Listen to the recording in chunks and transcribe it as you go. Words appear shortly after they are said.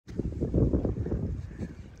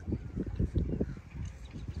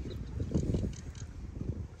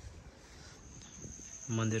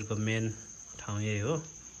मन्दिरको मेन ठाउँ यही हो।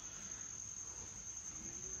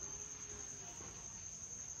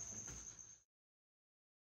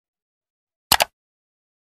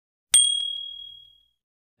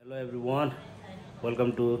 Hello everyone,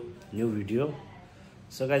 welcome to new video.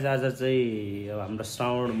 So guys, आज चाहिँ अब हाम्रो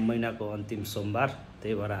श्रावण महिनाको अन्तिम सोमबार,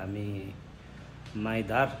 त्यही भएर हामी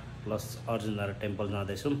माइधार प्लस अर्जुनधारा टेम्पल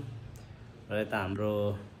जाँदैछौँ। र यता हाम्रो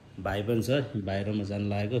भाइ पनि छ, भाइ र म जानु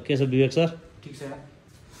लागेको। के छ विवेक सर? ठिक छ,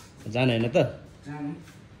 जाने होइन त?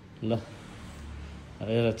 ल,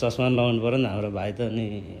 यो चस्मा लगाउनु पऱ्यो नि हाम्रो भाइ त। अनि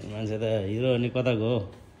मान्छे त हिरो अनि कता गयो,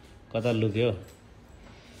 कता लुक्यो।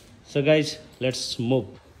 So guys, let's move.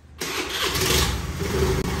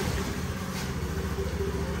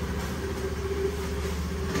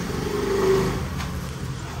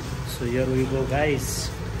 So here we go guys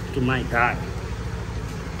to my dad.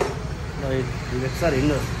 Viवेक sir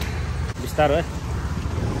हिँड्नु बिस्तारो है।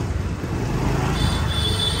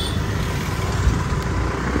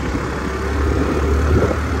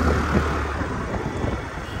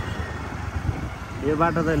 यो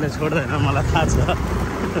बाटो त यसले छोड्दैन, मलाई थाहा छ।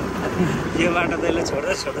 यो बाटो त यसले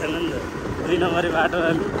छोड्दैन नि त, 2 नम्बरी बाटो।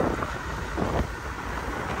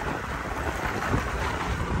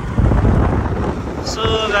 सो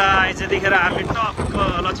गाइस, यतिखेर हामी टक्क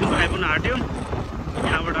लक्ष्मीपुर आइपुग्न आँट्यौँ।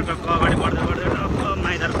 यहाँबाट टक्क अगाडि बढ्दै टक्क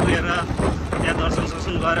माइधार पुगेर त्यहाँ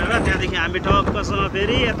दर्शन गरेर त्यहाँदेखि हामी टक्कसँग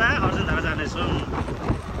फेरि यता अर्जुनधारा जानेछौँ।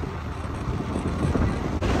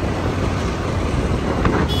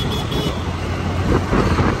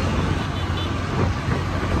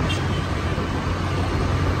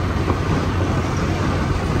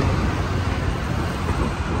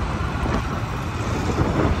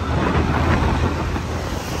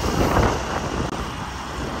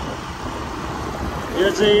 यो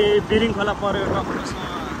चाहिँ बिरिङ खोला पऱ्यो टक्कसँग।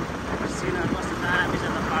 सिनहरू कस्तो दामी छ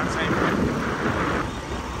त पाहाड साइडमा।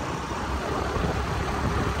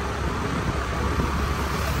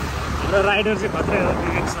 हाम्रो राइडर चाहिँ खत्रै हो,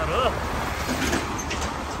 विवेक सर हो।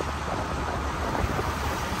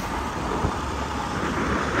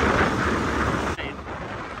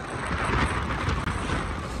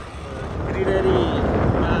 ग्रिनेरी,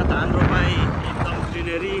 धान रोपाई एकदम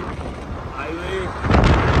ग्रिनेरी, हाइवे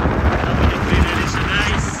ग्रिनेरी छ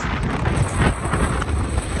गाइस।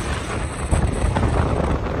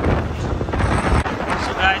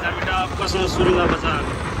 सो गाइस, हामी टक्कसँग सुरुङ्गा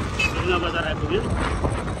बजार आइपुग्यौँ।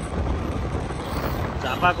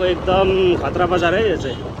 झापाको एकदम खतरा बजार है यो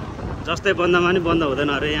चाहिँ। जस्तै बन्दमा नि बन्द हुँदैन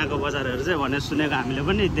अरे यहाँको बजारहरू चाहिँ, भनेर सुनेको हामीले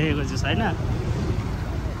पनि, देखेको चाहिँ छैन।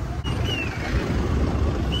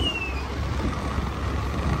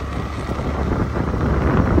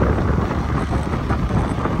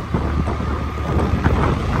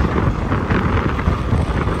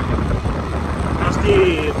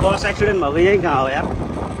 बस एक्सिडेन्ट भएको यही कहाँ हो यार,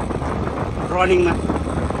 रनिङमा।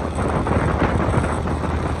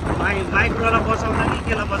 माइक्रोलाई बचाउँदा कि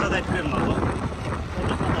केलाई बचाउँदा एक्सिडेन्ट भएको?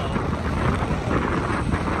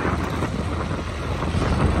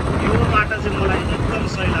 यो बाटो चाहिँ मलाई एकदम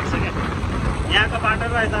सही लाग्छ क्या। यहाँको बाटो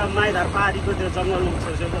र यता माइधार पहाडीको त्यो जङ्गल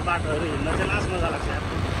छेउछेउको बाटोहरू हिँड्न चाहिँ लास्ट मजा लाग्छ यार।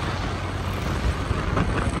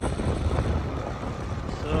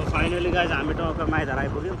 सो फाइनली गाइज, हामी टक्क माइधार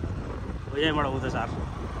आइपुग्यौँ। यहीँबाट हुँदैछ यार,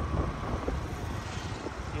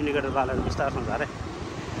 इन्डिकेटर बालेर बिस्तारसँग झरे।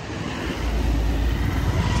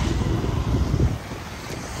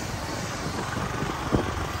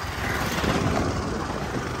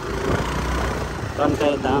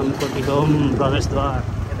 कन्काई धाम कोटीकोम प्रवेशद्वार।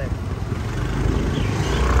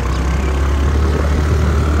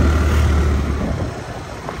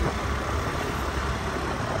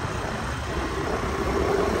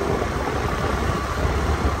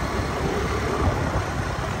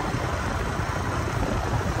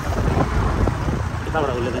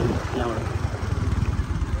 यताबाट उसले यहाँबाट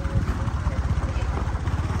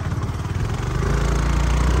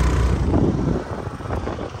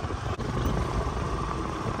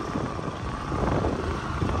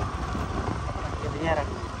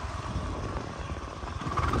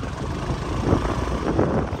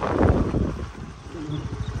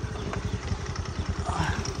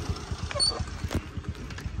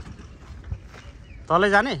तलै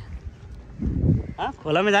जाने?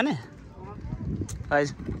 खोलामै जाने?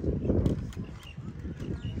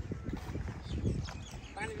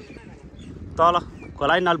 तल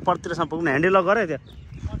खोला नाल परतिरसम्म पुग्नु। ह्यान्डल लक गर है, त्यो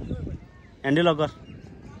ह्यान्डल लक गर।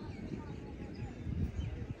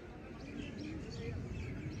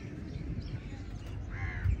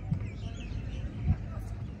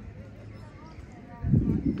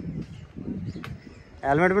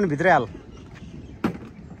 हेलमेट पनि भित्रै हाल।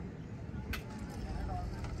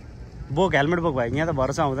 बोक हेलमेट बोक भाइ यहाँ त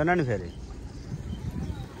भरोसा हुँदैन नि फेरि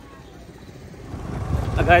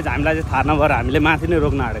गाइज हामीलाई चाहिँ थाहा नभएर हामीले माथि नै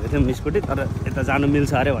रोक्न आँटेको थियौँ स्कुटी तर यता जानु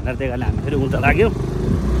मिल्छ अरे भनेर त्यही कारणले हामी फेरि उँधो लाग्यौँ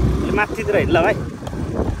अहिले माथितिर हिँड्ला भाइ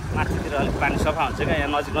माथितिर अलिक पानी सफा हुन्छ क्या यहाँ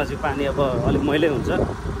नजिक नजिक पानी अब अलिक मैलै हुन्छ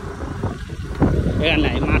त्यही कारणले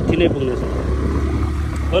हामी माथि नै पुग्नेछौँ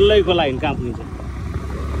खोल्लैको लागि कहाँ पुगिन्छ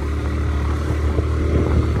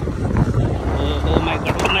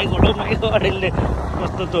माइगडले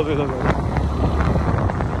कस्तो तोपेको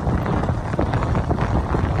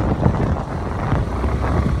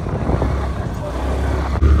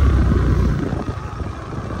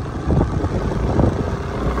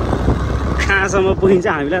कहाँसम्म पुगिन्छ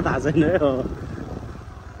हामीलाई थाहा छैन हो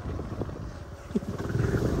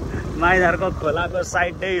माइदारको खोलाको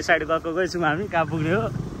साइड गएकै छौँ हामी कहाँ पुग्ने हो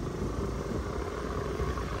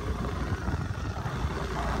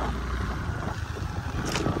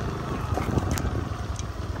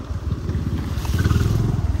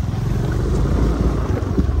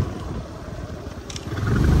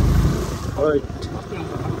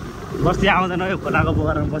बस्ती आउँदैन यो खोलाको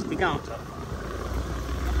बोकारमा बस्ती कहाँ आउँछ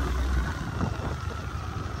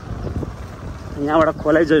यहाँबाट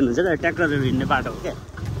खोलै जोइन हुन्छ क्या ट्र्याक्टरहरू हिँड्ने बाटो हो क्या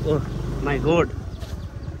ओ माई गोड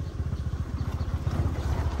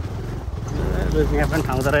यहाँ पनि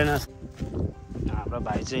ठाउँ त रहेन हाम्रो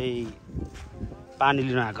भाइ चाहिँ पानी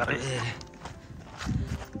लिन आएको अरे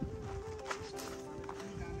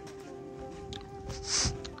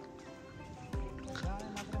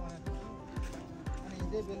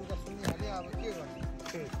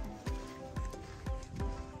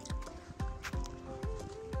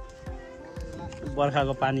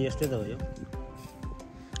बर्खाको पानी यस्तै त हो यो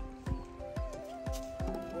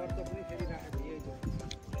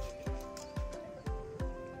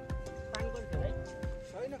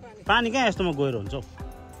पानी कहाँ यस्तोमा गएर हुन्छ हौ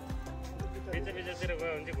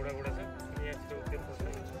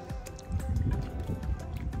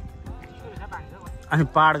अनि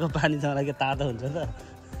पहाडको पानी जाँदा के तातो हुन्छ त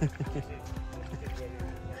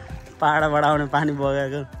पहाडबाट आउने पानी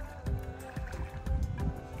बगेको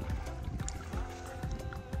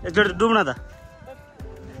एकचोटि डुब्न त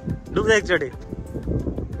डुब्दा एकचोटि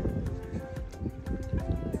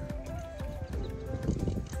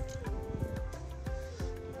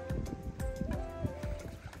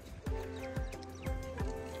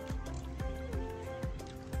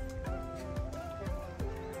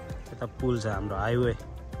यता पुल छ हाम्रो हाइवे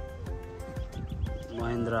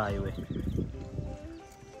महेन्द्र हाइवे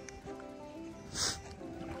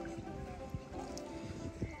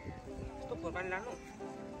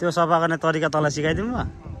त्यो सफा गर्ने तरिका तँलाई सिकाइदिउँ म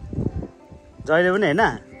जहिले पनि होइन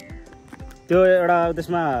त्यो एउटा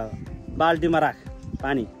त्यसमा बाल्टीमा राख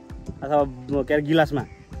पानी अथवा के अरे गिलासमा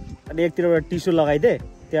अनि एकतिर एउटा टिस्यु लगाइदे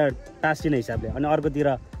त्यहाँ टाँसिने हिसाबले अनि अर्कोतिर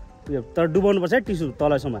उयो तर डुबाउनुपर्छ है टिस्यु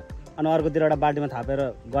तलसम्म अनि अर्कोतिर एउटा बाल्टीमा थापेर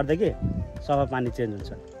गर्दा कि सफा पानी चेन्ज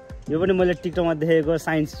हुन्छ यो पनि मैले टिकटकमा देखेको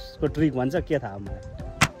साइन्सको ट्रिक भन्छ के थाहा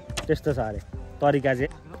मलाई त्यस्तो छ अरे तरिका चाहिँ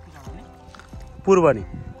पूर्व नि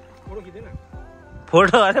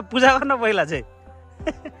फोटो अरे पूजा गर्न पहिला चाहिँ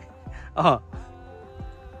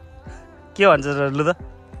के भन्छ लु त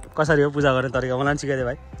कसरी हो पूजा गर्ने तरिका मलाई पनि सिकाइदियो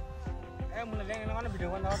भाइ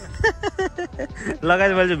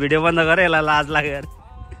लगाएर मैले भिडियो बन्द गरेँ यसलाई लाज लाग्यो अरे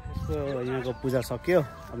यस्तो यहाँको पूजा सक्यो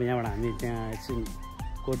अब यहाँबाट हामी त्यहाँ एकछिन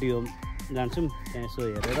कोटिहोम जान्छौँ त्यहाँ यसो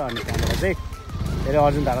हेरेर अनि त्यहाँबाट चाहिँ धेरै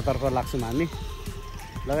अर्जुन धारातर्फ लाग्छौँ हामी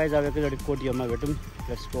लगाइजब एकैचोटि कोटिहोममा भेटौँ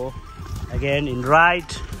let's go again in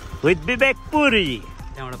right with विवेक पुरी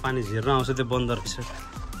त्यहाँबाट पानी झिर्न आउँछ त्यो बन्द रहेछ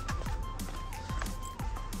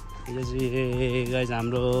यो चाहिँ गाइज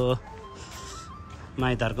हाम्रो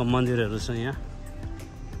माइतहरूको मन्दिरहरू छ यहाँ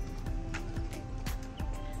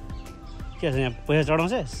के छ यहाँ पैसा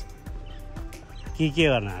चढाउँछस् के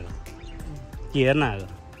गर्न आएको के हेर्न आएको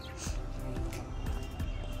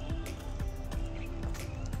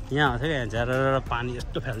यहाँ आउँथ्यो क्या यहाँ झरेर पानी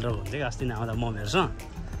यस्तो फ्याल्टर हुन्थ्यो कि अस्ति नै आउँदा मम्मीहरूसँग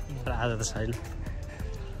तर आज त छैन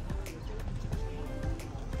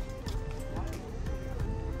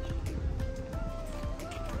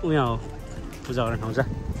यहाँ हो पूजा गर्ने ठाउँ छ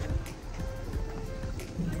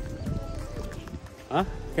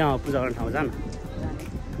त्यहाँ हो पूजा गर्ने ठाउँ जान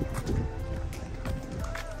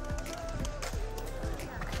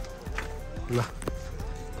ल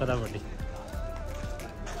कतापट्टि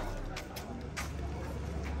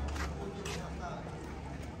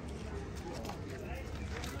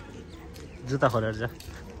जुत्ता खोलेर जा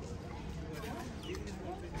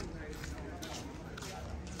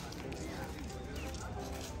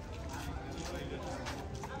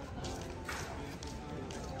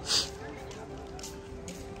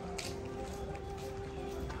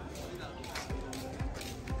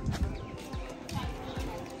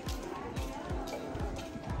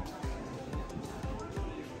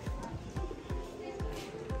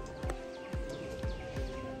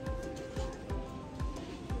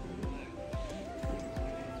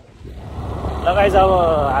गाइस अब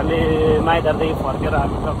हामी माइदारदेखि फर्केर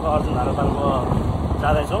हामी टक्क अर्जुन धारातर्फ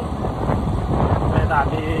जाँदैछौँ। यता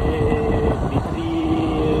हामी भित्री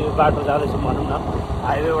बाटो जाँदैछौँ भनौँ न,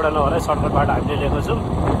 हाइवेबाट नभएर सर्टकट बाटो हामीले लिएको छौँ।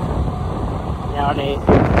 यहाँ अनि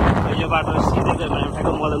यो बाटो सिधै गयो भने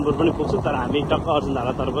ठ्याक्क मदनपुर पनि पुग्छौँ, तर हामी टक्क अर्जुन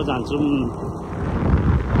धारातर्फ जान्छौँ।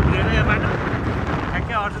 यो बाटो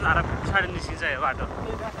ठ्याक्कै अर्जुन धारा पछाडि निस्किन्छ यो बाटो।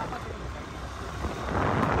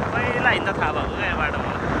 पहिला हिँड्दा थाहा भएको क्या यो बाटो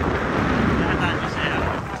मलाई।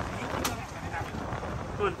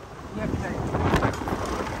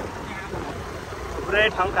 थुप्रै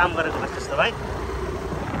ठाउँ काम गरेको छ त्यस्तो भाइ।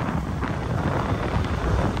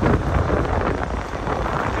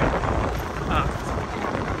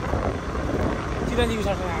 चिरञ्जीवी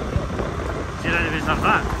सर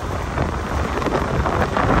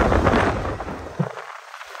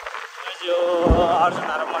यो अर्जुन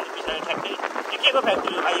धारा मन्दिर पछाडि ठ्याक्कै के को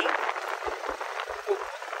फ्याक्ट्री हो भाइ?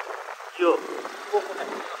 यो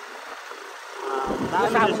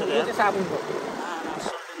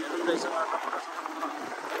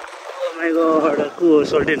को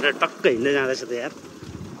सोल्टेन टक्क हिँड्दै जाँदैछ त यार।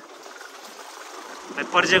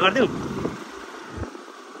 परिचय गरिदिउँ?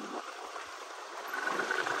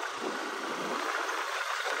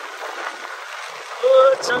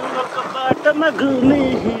 जङ्गलको बाटोमा घुमे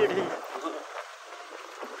हिँडे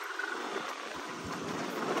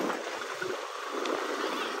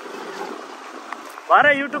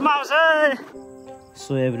भरे युट्युबमा आउँछ।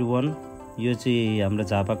 सो एभ्रिवान, यो चाहिँ हाम्रो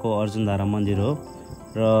झापाको अर्जुन धारा मन्दिर हो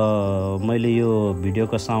र मैले यो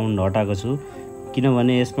भिडियोको साउन्ड हटाएको छु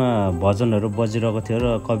किनभने यसमा भजनहरू बजिरहेको थियो र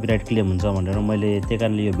कपिराइट क्लेम हुन्छ भनेर मैले त्यही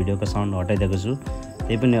कारणले यो भिडियोको साउन्ड हटाइदिएको छु।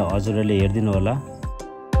 त्यही पनि हजुरहरूले हेरिदिनु होला।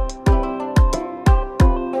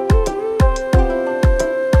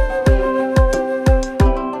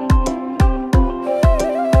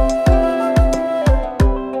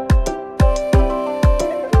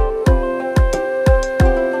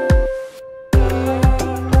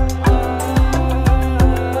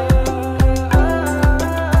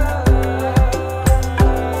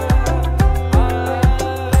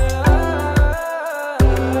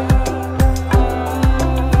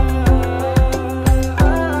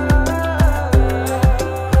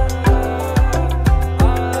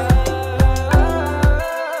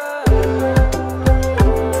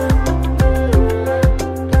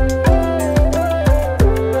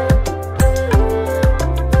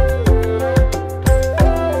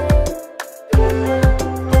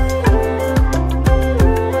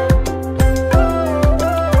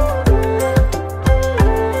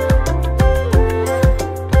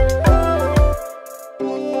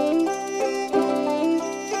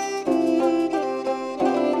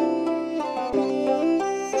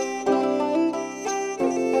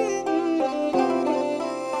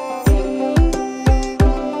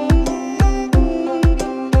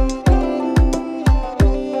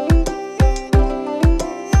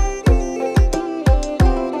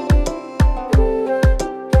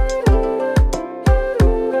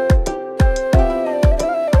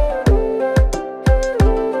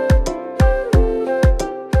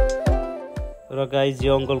 र गाइज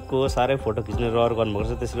यो अङ्कलको साह्रै फोटो खिच्ने रहर गर्नुभएको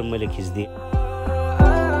छ, त्यसरी मैले खिचिदिएँ।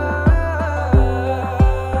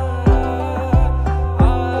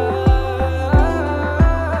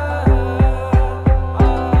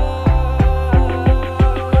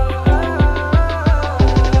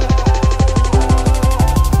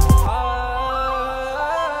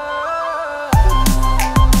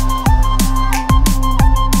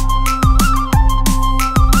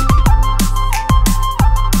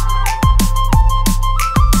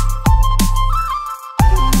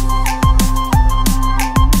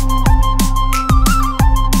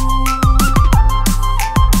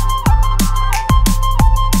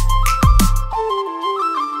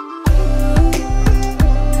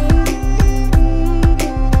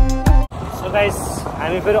 गाइस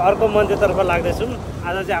हामी फेरि अर्को मन्दिरतर्फ लाग्दैछौँ।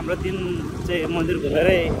 आज चाहिँ हाम्रो दिन चाहिँ मन्दिर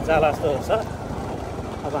घुमेरै जाला जस्तो छ।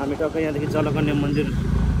 अब हामी टक्क यहाँदेखि जलकन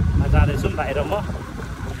मन्दिरमा जाँदैछौँ भाइ र म।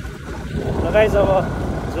 र गाइस अब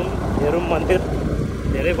जाउँ हेरौँ मन्दिर।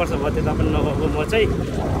 धेरै वर्ष भयो त्यता पनि नगएको म चाहिँ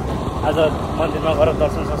आज मन्दिरमा गएर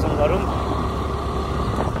दर्शन सत्सङ गरौँ।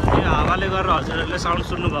 यो हावाले गरेर हजुरहरूले साउन्ड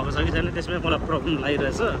सुन्नुभएको छ कि छैन त्यसमै मलाई प्रब्लम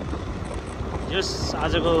लागिरहेछ। यस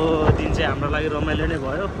आजको दिन चाहिँ हाम्रो लागि रमाइलो नै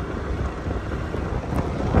भयो।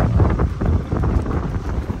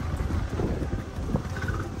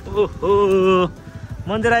 ओहो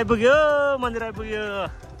मन्दिर आइपुग्यो, मन्दिर आइपुग्यो।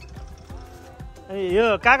 यो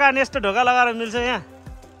काका नेक्स्ट ढोका लगाएर मिल्छ यहाँ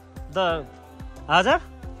हजुर?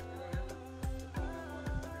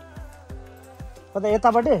 कता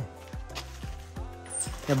यतापट्टि?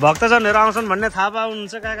 भक्तजनहरू आउँछन् भन्ने थाहा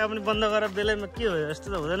पाउनुहुन्छ काका पनि बन्द गरेर बेलैमा के हो यस्तो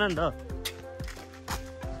त हुँदैन नि त।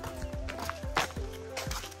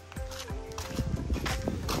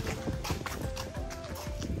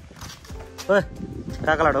 ओए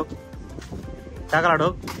काकालाई ढोक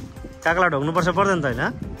काकालाई ढोक्नुपर्छ पर्दैन त होइन?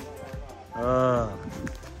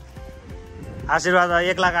 आशीर्वाद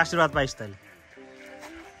 1 लाख आशीर्वाद पाइस् तैँले।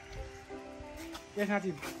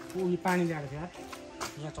 पानी ल्याएको थियो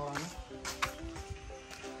यहाँ चढाउनु।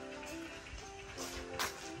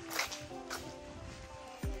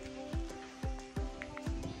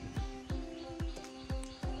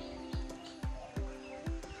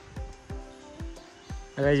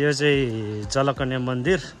 यो चाहिँ जलकन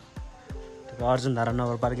मन्दिर अर्जुनधारा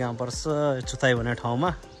नगरपालिकामा पर्छ, चुताई भन्ने ठाउँमा।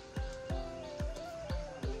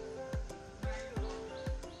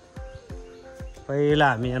 पहिला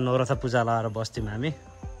हामी यहाँ नवरथा पूजा लगाएर बस्थ्यौँ हामी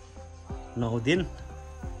 9 दिन।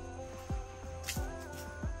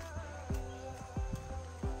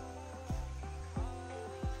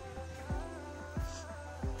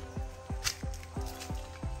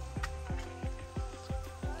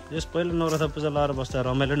 यस पहिला नवरथा पूजा लगाएर बस्दा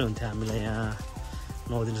रमाइलो नै हुन्थ्यो हामीलाई। यहाँ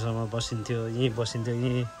 9 दिनसम्म बसिन्थ्यो, यहीँ बसिन्थ्यो,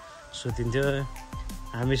 यहीँ सुतिन्थ्यो।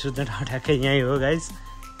 हामी सुत्ने ठाउँ ठ्याक्कै यहीँ हो गाइज।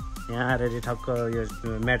 यहाँ आएर ठक्क यो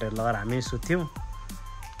म्याटहरू लगाएर हामी सुत्थ्यौँ।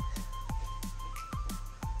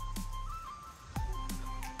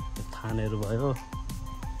 थानहरू भयो।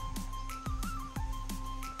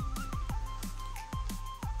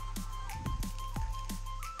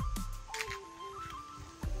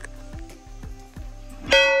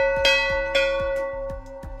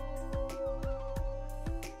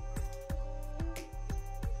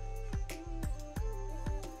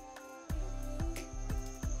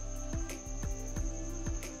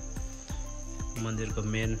 मन्दिरको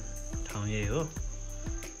मेन ठाउँ यही हो।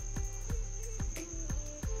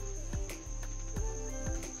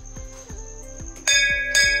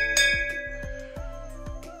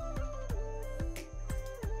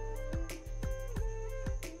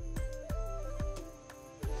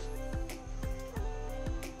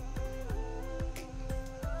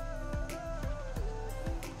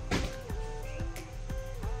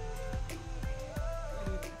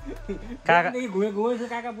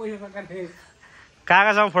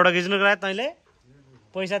 काकासँग फोटो खिच्नुको लागि तैँले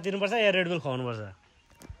पैसा तिर्नुपर्छ या रेडबुल खुवाउनुपर्छ?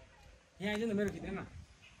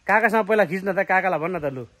 काकासँग पहिला खिच्न त, काकालाई भन्न त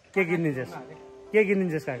लु के किनिदिन्छस्, के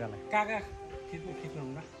किनिदिन्छस् काकालाई?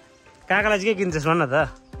 काकालाई चाहिँ के किन्छस् भन्न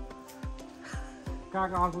त।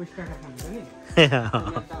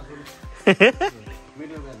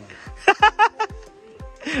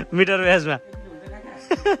 मिटर ब्याजमा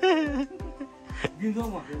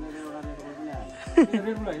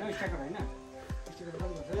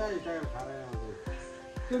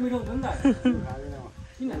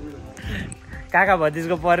काका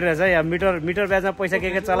भतिजको परिरहेछ यहाँ। मिटर ब्याजमा पैसा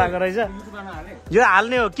के चलाएको रहेछ। यो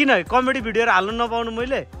हाल्ने हो किन? कमेडी भिडियोहरू हाल्नु नपाउनु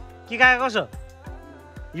मैले कि काका कसो?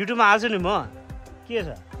 युट्युबमा हाल्छु नि म, के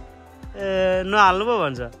छ? नहाल्नु पो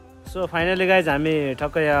भन्छ। सो फाइनली गाइज हामी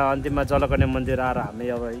ठक्क यहाँ अन्तिममा जलकन मन्दिर आएर हामी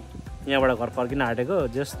अब यहाँबाट घर फर्किन आँटेको।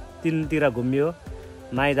 जस 3तिर घुमियो,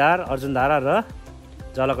 माइधार, अर्जुनधारा र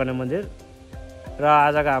जलकन मन्दिर। र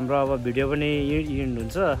आजको हाम्रो अब भिडियो पनि इन्ड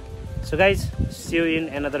हुन्छ। So guys see you in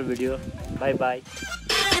another video. By by.